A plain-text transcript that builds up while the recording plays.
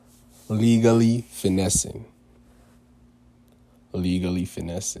Legally finessing. Legally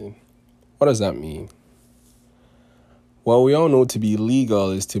finessing. What does that mean? Well, we all know to be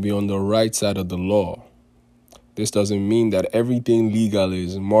legal is to be on the right side of the law. This doesn't mean that everything legal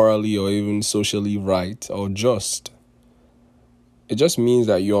is morally or even socially right or just. It just means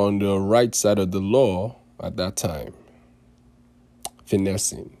that you're on the right side of the law at that time.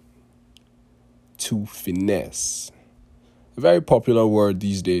 Finessing. To finesse. A very popular word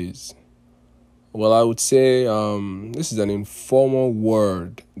these days. Well, I would say this is an informal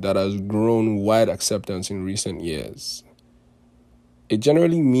word that has grown wide acceptance in recent years. It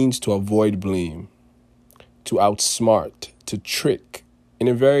generally means to avoid blame, to outsmart, to trick in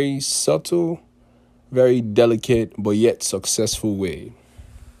a very subtle, very delicate, but yet successful way.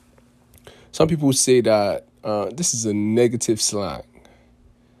 Some people say that this is a negative slang.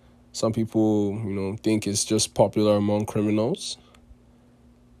 Some people, think it's just popular among criminals.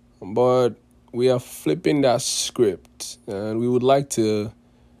 But we are flipping that script, and we would like to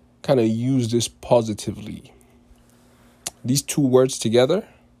kind of use this positively. These two words together,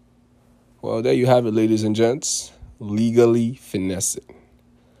 well, there you have it, ladies and gents. Legally finessing.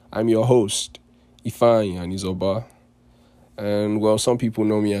 I'm your host, Ifeanyi Anizoba. And, well, some people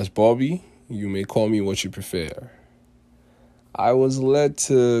know me as Bobby. You may call me what you prefer. I was led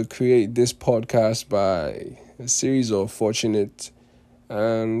to create this podcast by a series of fortunate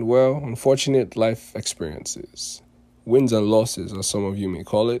and, well, unfortunate life experiences. Wins and losses, as some of you may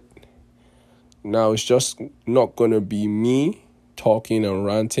call it. Now, it's just not going to be me talking and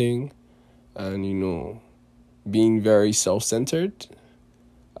ranting and, being very self-centered.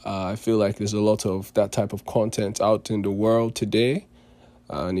 I feel like there's a lot of that type of content out in the world today.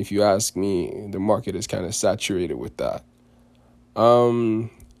 And if you ask me, the market is kind of saturated with that.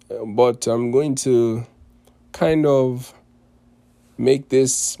 But I'm going to kind of make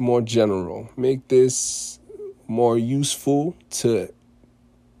this more general, make this more useful to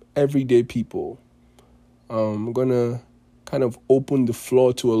everyday people. I'm going to kind of open the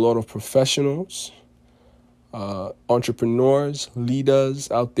floor to a lot of professionals, entrepreneurs,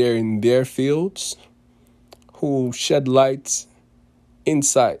 leaders out there in their fields who shed light,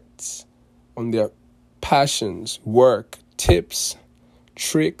 insights on their passions, work, tips,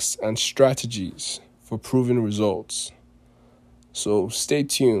 tricks, and strategies for proven results. So stay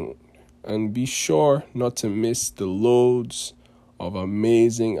tuned and be sure not to miss the loads of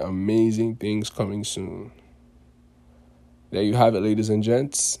amazing things coming soon. There you have it, ladies and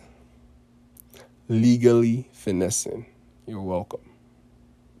gents. Legally finessing. You're welcome.